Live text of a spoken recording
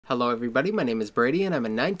Hello everybody, my name is Brady and I'm a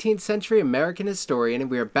 19th century American historian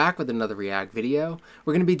and we are back with another React video.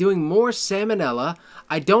 We're going to be doing more Salmonella.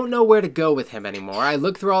 I don't know where to go with him anymore. I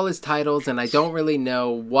looked through all his titles and I don't really know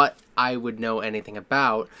what I would know anything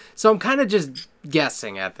about. So I'm kind of just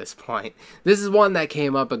guessing at this point. This is one that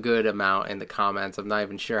came up a good amount in the comments. I'm not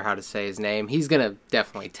even sure how to say his name. He's going to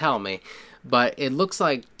definitely tell me. But it looks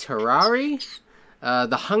like Tarrare?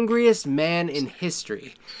 The hungriest man in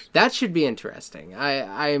history. That should be interesting.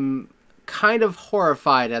 I'm kind of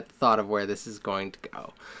horrified at the thought of where this is going to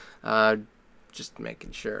go. Just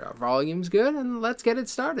making sure our volume's good, and let's get it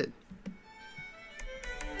started.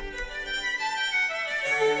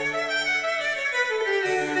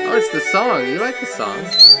 Oh, it's the song. You like the song?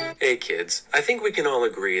 Hey kids, I think we can all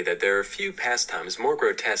agree that there are few pastimes more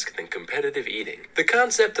grotesque than competitive eating. The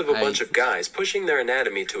concept of a bunch of guys pushing their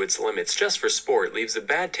anatomy to its limits just for sport leaves a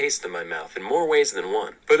bad taste in my mouth in more ways than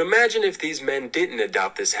one. But imagine if these men didn't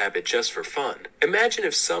adopt this habit just for fun. Imagine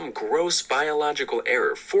if some gross biological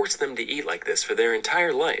error forced them to eat like this for their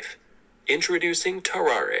entire life. Introducing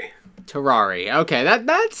Tarrare. Tarrare. Okay,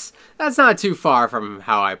 that's not too far from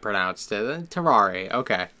how I pronounced it. Tarrare.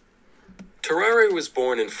 Okay. Tarrare was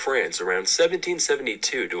born in France around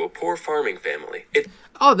 1772 to a poor farming family.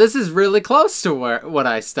 Oh, this is really close to what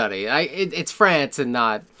I study. It's France and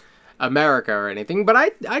not America or anything, but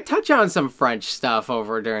I touch on some French stuff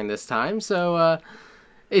over during this time, so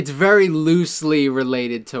it's very loosely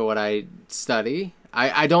related to what I study.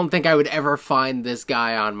 I don't think I would ever find this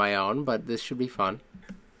guy on my own, but this should be fun.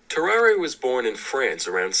 Tarrare was born in France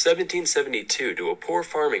around 1772 to a poor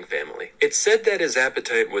farming family. It's said that his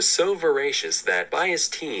appetite was so voracious that, by his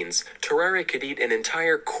teens, Tarrare could eat an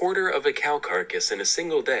entire quarter of a cow carcass in a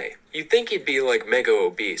single day. You'd think he'd be like mega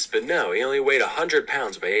obese, but no, he only weighed 100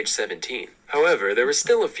 pounds by age 17. However, there were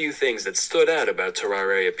still a few things that stood out about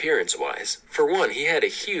Tarrare appearance-wise. For one, he had a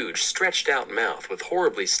huge, stretched-out mouth with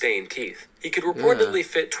horribly stained teeth. He could reportedly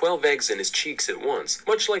fit 12 eggs in his cheeks at once,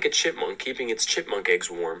 much like a chipmunk keeping its chipmunk eggs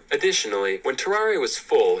warm. Additionally, when Tarrare was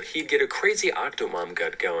full, he'd get a crazy octomom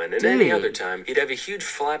gut going, and any other time, he'd have a huge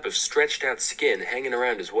flap of stretched-out skin hanging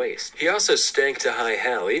around his waist. He also stank to high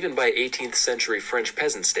hell, even by 18th century French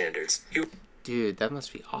peasant standards. Dude, that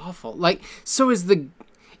must be awful. Like, so is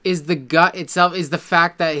the gut itself, is the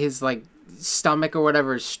fact that his, like, stomach or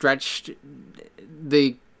whatever is stretched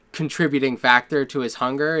the contributing factor to his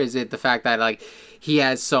hunger? Is it the fact that, like, he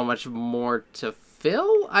has so much more to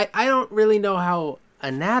fill? I don't really know how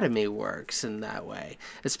anatomy works in that way,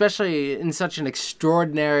 especially in such an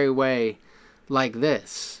extraordinary way like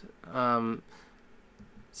this.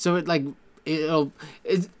 So it, like,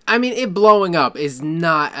 I mean, it blowing up is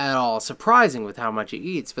not at all surprising with how much he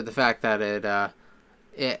eats, but the fact that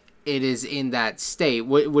it is in that state,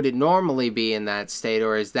 would it normally be in that state,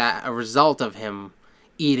 or is that a result of him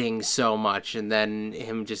eating so much and then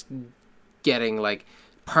him just getting, like,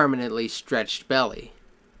 permanently stretched belly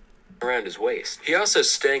around his waist? He also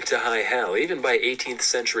stank to high hell, even by 18th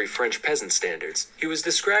century French peasant standards. He was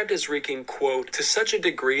described as reeking, quote, to such a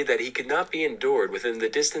degree that he could not be endured within the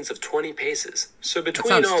distance of 20 paces. So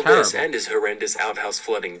between all this and his horrendous outhouse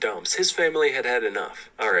flooding dumps, his family had had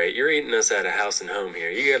enough. Alright, you're eating us out of house and home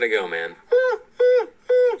here. You gotta go, man.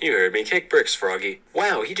 You heard me. Kick bricks, Froggy.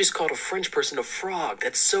 Wow, he just called a French person a frog.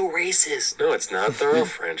 That's so racist. No, it's not. They're all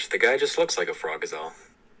French. The guy just looks like a frog is all.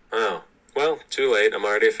 Oh. Well, too late. I'm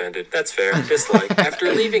already offended. That's fair. Dislike.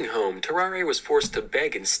 After leaving home, Tarrare was forced to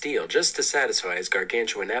beg and steal just to satisfy his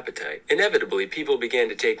gargantuan appetite. Inevitably, people began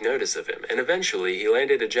to take notice of him, and eventually he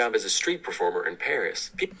landed a job as a street performer in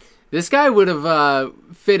Paris. This guy would have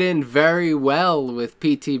fit in very well with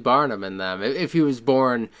P.T. Barnum and them if he was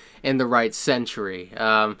born in the right century.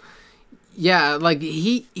 Yeah, like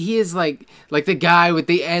he is like the guy with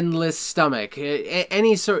the endless stomach.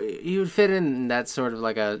 Any sort, he would fit in that sort of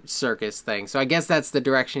like a circus thing. So I guess that's the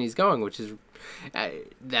direction he's going, which is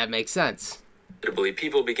that makes sense.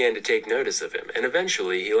 People began to take notice of him, and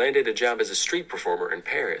eventually he landed a job as a street performer in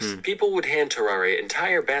Paris. People would hand Tarrare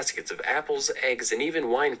entire baskets of apples, eggs, and even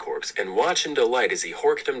wine corks, and watch in delight as he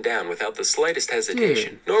horked them down without the slightest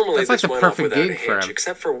hesitation. Normally this went off without a hitch,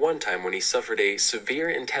 except for one time when he suffered a severe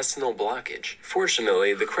intestinal blockage.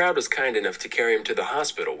 Fortunately, the crowd was kind enough to carry him to the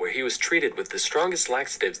hospital, where he was treated with the strongest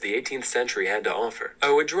laxatives the 18th century had to offer.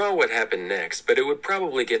 I would draw what happened next, but it would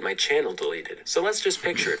probably get my channel deleted, so let's just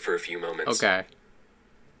picture it for a few moments. Okay.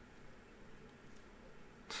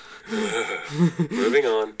 Moving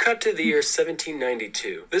on. Cut to the year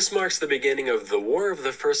 1792. This marks the beginning of the War of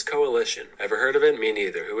the First Coalition. Ever heard of it? Me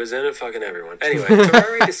neither. Who was in it? Fucking everyone. Anyway,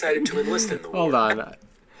 Tarrare decided to enlist in the war. Hold on.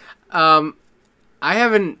 I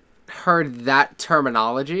haven't heard that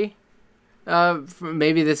terminology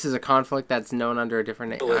Maybe this is a conflict that's known under a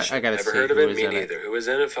different name. I gotta Never see heard of who it. was Me in neither. Who was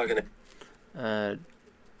in it? Fucking.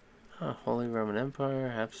 Holy Roman Empire,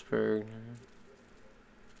 Habsburg.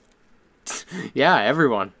 Yeah,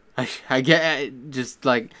 everyone. I get just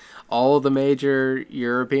like all the major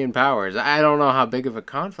European powers. I don't know how big of a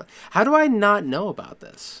conflict. How do I not know about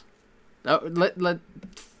this? Let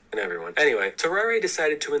Everyone. Anyway, Tarrare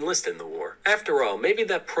decided to enlist in the war. After all, maybe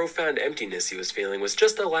that profound emptiness he was feeling was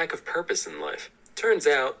just a lack of purpose in life. Turns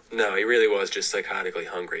out, no, he really was just psychotically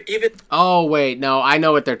hungry. Even. Oh wait, no, I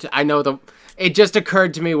know what they're. I know the. It just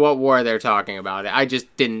occurred to me what war they're talking about. I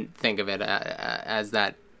just didn't think of it as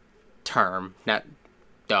that term. Not,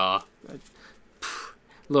 duh.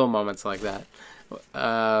 Little moments like that.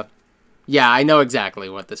 Yeah, I know exactly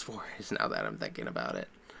what this war is now that I'm thinking about it.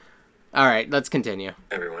 All right, let's continue.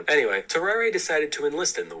 Everyone. Anyway, Tarrare decided to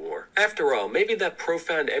enlist in the war. After all, maybe that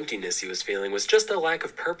profound emptiness he was feeling was just a lack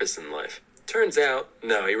of purpose in life. Turns out,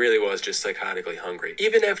 no, he really was just psychotically hungry.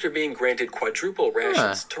 Even after being granted quadruple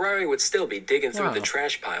rations, Tarrare would still be digging through the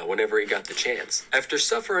trash pile whenever he got the chance. After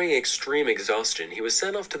suffering extreme exhaustion, he was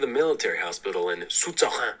sent off to the military hospital in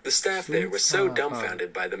Tarrare. The staff there was so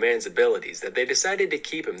dumbfounded by the man's abilities that they decided to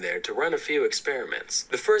keep him there to run a few experiments.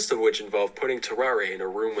 The first of which involved putting Tarrare in a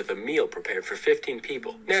room with a meal prepared for 15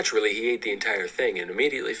 people. Naturally, he ate the entire thing and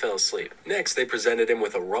immediately fell asleep. Next, they presented him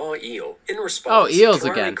with a raw eel. In response, eels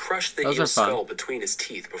Tarrare again. crushed the Those eel's are fun. skull between his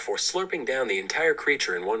teeth before slurping down the entire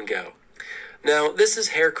creature in one go. Now, this is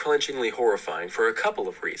hair-clenchingly horrifying for a couple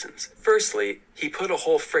of reasons. Firstly, he put a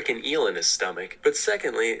whole frickin' eel in his stomach, but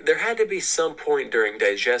secondly, there had to be some point during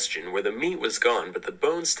digestion where the meat was gone but the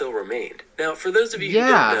bones still remained. Now, for those of you who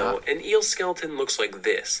don't know, an eel skeleton looks like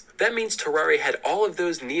this. That means Tarrare had all of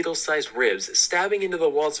those needle-sized ribs stabbing into the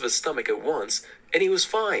walls of his stomach at once, and he was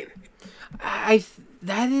fine.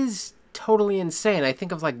 That is totally insane. I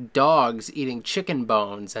think of like dogs eating chicken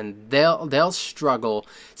bones, and they'll struggle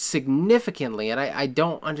significantly, and I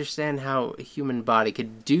don't understand how a human body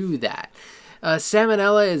could do that.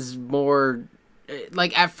 Salmonella is more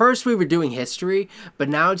like, at first we were doing history, but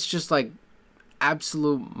now it's just like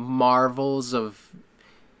absolute marvels of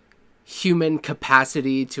human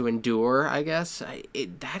capacity to endure, I guess.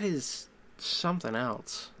 That is something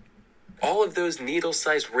else. All of those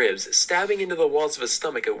needle-sized ribs stabbing into the walls of his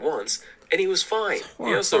stomach at once, and he was fine.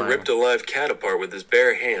 He also ripped a live cat apart with his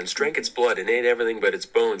bare hands, drank its blood, and ate everything but its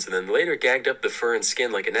bones, and then later gagged up the fur and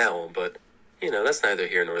skin like an owl, but, you know, that's neither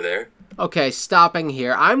here nor there. Okay, stopping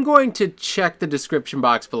here. I'm going to check the description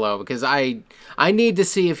box below, because I need to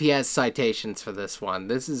see if he has citations for this one.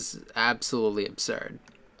 This is absolutely absurd.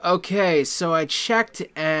 Okay, so I checked,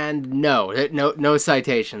 and no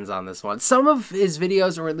citations on this one. Some of his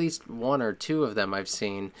videos, or at least one or two of them I've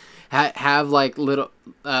seen, have like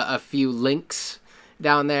a few links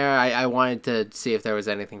down there. I wanted to see if there was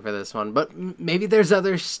anything for this one, but maybe there's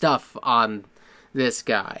other stuff on this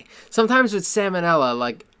guy. Sometimes with Salmonella,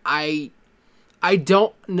 like, I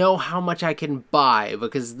don't know how much I can buy,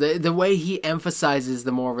 because the way he emphasizes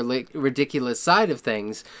the more ridiculous side of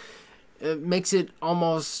things, it makes it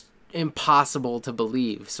almost impossible to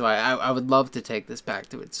believe. So I would love to take this back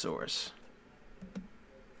to its source.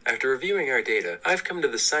 After reviewing our data, I've come to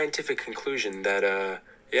the scientific conclusion that,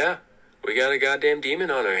 yeah, we got a goddamn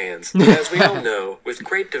demon on our hands. As we all know, with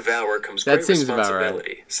great devour comes great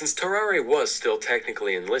responsibility. Right. Since Tarrare was still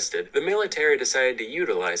technically enlisted, the military decided to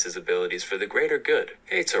utilize his abilities for the greater good.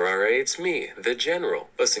 Hey Tarrare, it's me, the General.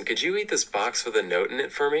 Listen, could you eat this box with a note in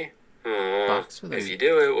it for me? If you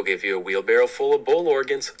do it, we'll give you a wheelbarrow full of bull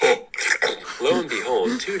organs. Lo and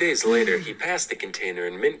behold, 2 days later, he passed the container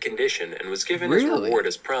in mint condition and was given his reward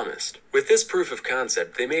as promised. With this proof of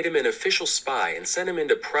concept, they made him an official spy and sent him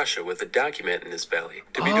into Prussia with a document in his belly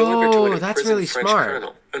to be delivered to an imprisoned French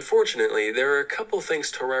colonel. Unfortunately, there are a couple things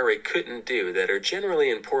Tarrare couldn't do that are generally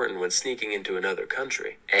important when sneaking into another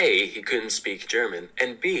country. A, he couldn't speak German,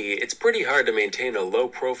 and B, it's pretty hard to maintain a low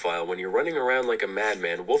profile when you're running around like a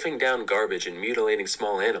madman, wolfing down garbage and mutilating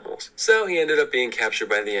small animals. So he ended up being captured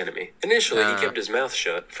by the enemy. Initially, he kept his mouth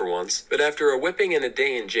shut, for once, but after a whipping and a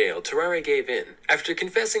day in jail, Tarrare gave in. After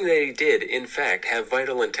confessing that he did, in fact, have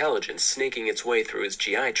vital intelligence snaking its way through his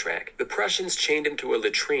GI tract, the Prussians chained him to a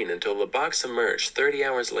latrine until the box emerged 30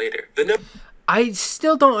 hours later. I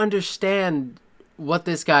still don't understand what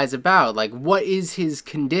this guy's about. Like, what is his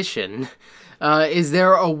condition? Is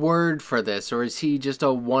there a word for this, or is he just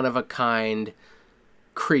a one-of-a-kind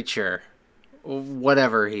creature?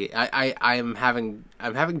 Whatever I'm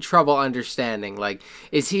having trouble understanding. Like,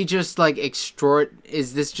 is he just like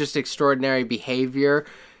is this just extraordinary behavior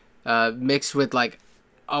mixed with like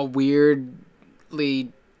a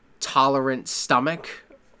weirdly tolerant stomach,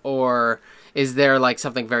 or is there like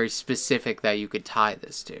something very specific that you could tie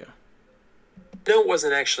this to? No, it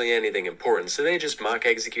wasn't actually anything important, so they just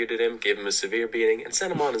mock-executed him, gave him a severe beating, and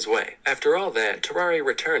sent him on his way. After all that, Tarrare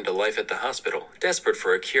returned to life at the hospital, desperate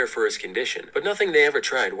for a cure for his condition, but nothing they ever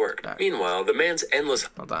tried worked. Meanwhile, the man's endless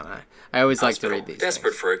Hold on, I always like to read these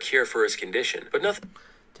desperate things. for a cure for his condition, but nothing.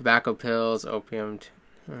 Tobacco pills, opium,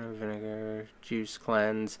 vinegar, juice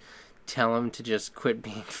cleanse. Tell him to just quit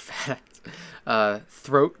being fat.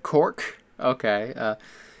 Throat cork. Okay.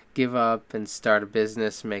 Give up and start a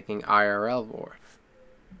business making IRL war.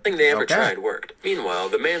 Nothing they ever tried worked. Meanwhile,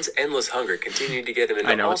 the man's endless hunger continued to get him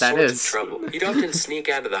into all sorts of trouble. He'd often sneak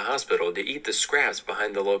out of the hospital to eat the scraps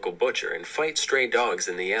behind the local butcher and fight stray dogs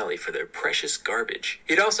in the alley for their precious garbage.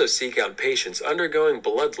 He'd also seek out patients undergoing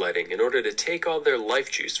bloodletting in order to take all their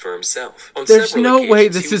life juice for himself. On There's no way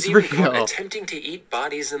occasions, this is he was even real. caught attempting to eat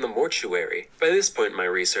bodies in the mortuary. By this point in my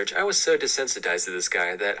research, I was so desensitized to this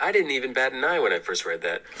guy that I didn't even bat an eye when I first read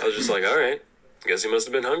that. I was just like, alright. Guess he must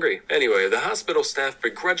have been hungry. Anyway, the hospital staff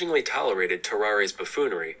begrudgingly tolerated Tarrare's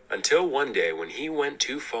buffoonery until one day when he went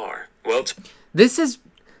too far. Well, It's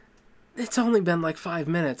only been like 5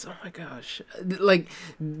 minutes. Oh my gosh. Like,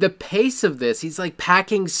 the pace of this, he's like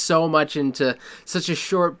packing so much into such a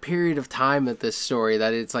short period of time at this story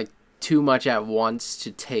that it's like too much at once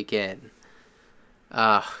to take in.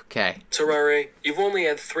 Okay. Tarrare, you've only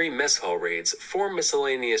had 3 mess hall raids, 4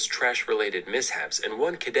 miscellaneous trash-related mishaps, and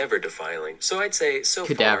 1 cadaver defiling. So I'd say, so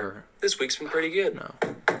far, this week's been pretty good. No.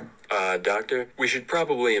 Doctor, we should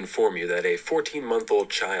probably inform you that a 14-month-old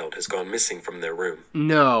child has gone missing from their room.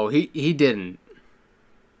 No, he didn't.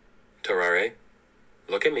 Tarrare,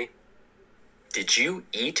 look at me. Did you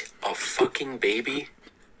eat a fucking baby?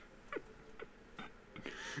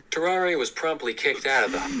 Tarrare was promptly kicked out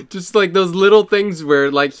of the... Just like those little things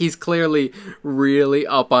where like he's clearly really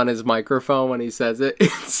up on his microphone when he says it.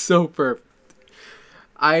 It's so perfect.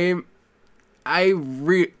 I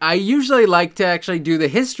usually like to actually do the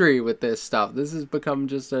history with this stuff. This has become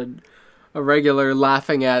just a regular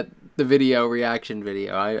laughing at the video reaction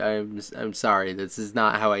video. I'm sorry. This is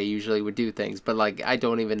not how I usually would do things, but like I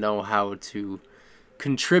don't even know how to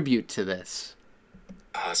contribute to this.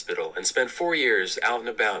 Hospital and spent 4 years out and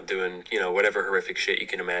about doing, whatever horrific shit you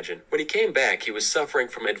can imagine. When he came back, he was suffering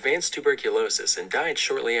from advanced tuberculosis and died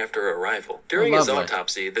shortly after arrival. During his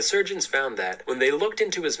autopsy, the surgeons found that when they looked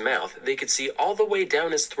into his mouth, they could see all the way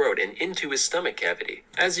down his throat and into his stomach cavity.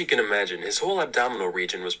 As you can imagine, his whole abdominal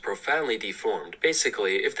region was profoundly deformed.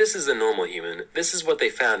 Basically, if this is a normal human, this is what they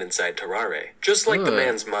found inside Tarrare. Just like the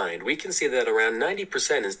man's mind, we can see that around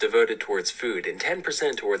 90% is devoted towards food and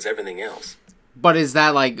 10% towards everything else. But is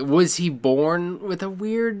that like, was he born with a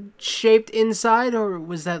weird shaped inside, or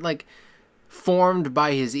was that like formed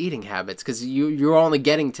by his eating habits? Because you're only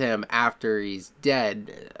getting to him after he's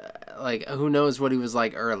dead. Like, who knows what he was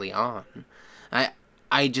like early on? I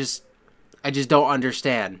just don't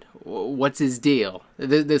understand. What's his deal?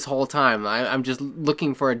 This whole time, I'm just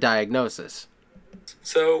looking for a diagnosis.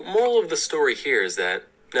 So, moral of the story here is that,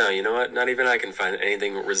 no, you know what? Not even I can find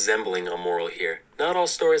anything resembling a moral here. Not all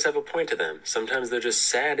stories have a point to them. Sometimes they're just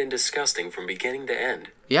sad and disgusting from beginning to end.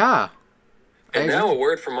 Yeah. And now a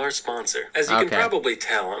word from our sponsor. As you can probably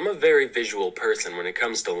tell, I'm a very visual person when it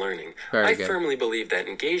comes to learning. I firmly believe that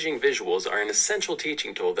engaging visuals are an essential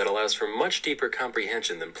teaching tool that allows for much deeper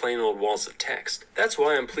comprehension than plain old walls of text. That's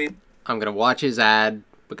why I'm pleased... I'm going to watch his ad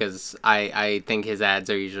because I think his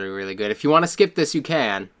ads are usually really good. If you want to skip this, you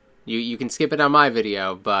can. You can skip it on my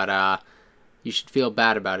video, but you should feel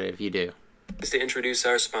bad about it if you do. Is to introduce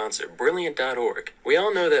our sponsor, Brilliant.org. We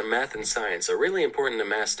all know that math and science are really important to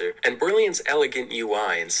master, and Brilliant's elegant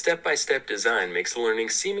UI and step-by-step design makes learning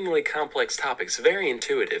seemingly complex topics very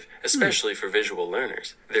intuitive, especially for visual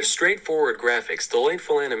learners. Their straightforward graphics,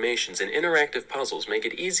 delightful animations, and interactive puzzles make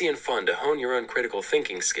it easy and fun to hone your own critical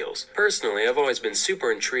thinking skills. Personally, I've always been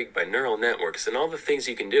super intrigued by neural networks and all the things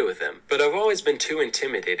you can do with them, but I've always been too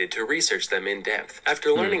intimidated to research them in depth.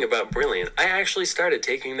 After learning about Brilliant, I actually started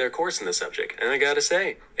taking their course in the subject, and I gotta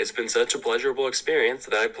say, it's been such a pleasurable experience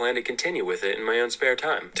that I plan to continue with it in my own spare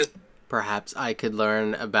time. Perhaps I could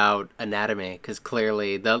learn about anatomy, because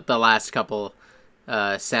clearly the last couple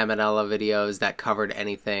Salmonella videos that covered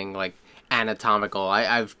anything like anatomical,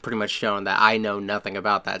 I've pretty much shown that I know nothing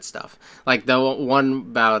about that stuff. Like the one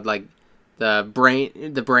about like the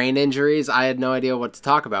brain injuries, I had no idea what to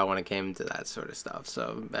talk about when it came to that sort of stuff.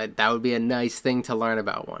 So that would be a nice thing to learn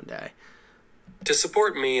about one day. To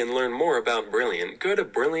support me and learn more about Brilliant, go to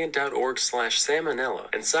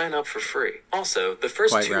brilliant.org/salmonella and sign up for free. Also, the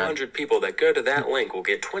first 200 people that go to that link will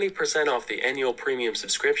get 20% off the annual premium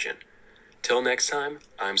subscription. Till next time,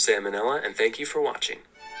 I'm Salmonella, and thank you for watching.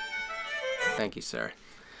 Thank you, sir.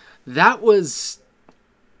 That was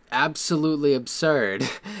absolutely absurd.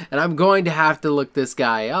 And I'm going to have to look this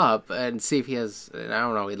guy up and see if he has, I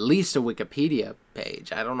don't know, at least a Wikipedia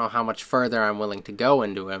page. I don't know how much further I'm willing to go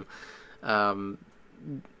into him.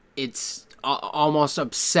 It's almost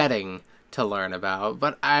upsetting to learn about,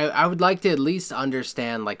 but I would like to at least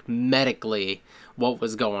understand, like, medically what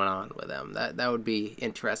was going on with him. That would be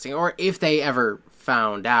interesting. Or if they ever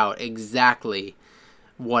found out exactly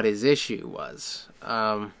what his issue was.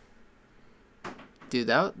 Dude,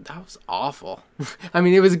 that was awful. I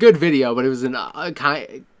mean, it was a good video, but it was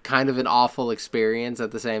kind of an awful experience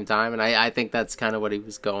at the same time, and I think that's kind of what he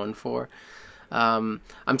was going for. I'm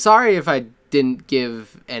sorry if I didn't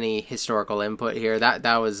give any historical input here.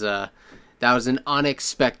 That was an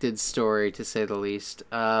unexpected story, to say the least.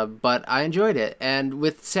 But I enjoyed it, and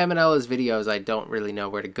with Salmonella's videos, I don't really know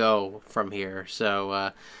where to go from here.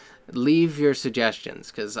 So leave your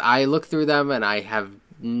suggestions, because I look through them and I have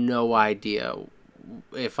no idea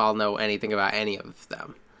if I'll know anything about any of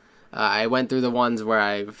them. I went through the ones where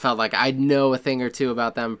I felt like I'd know a thing or two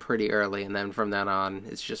about them pretty early, and then from then on,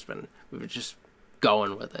 we were just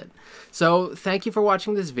going with it. So thank you for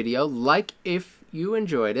watching this video. Like if you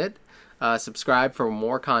enjoyed it. Subscribe for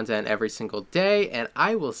more content every single day, and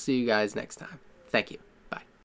I will see you guys next time. Thank you.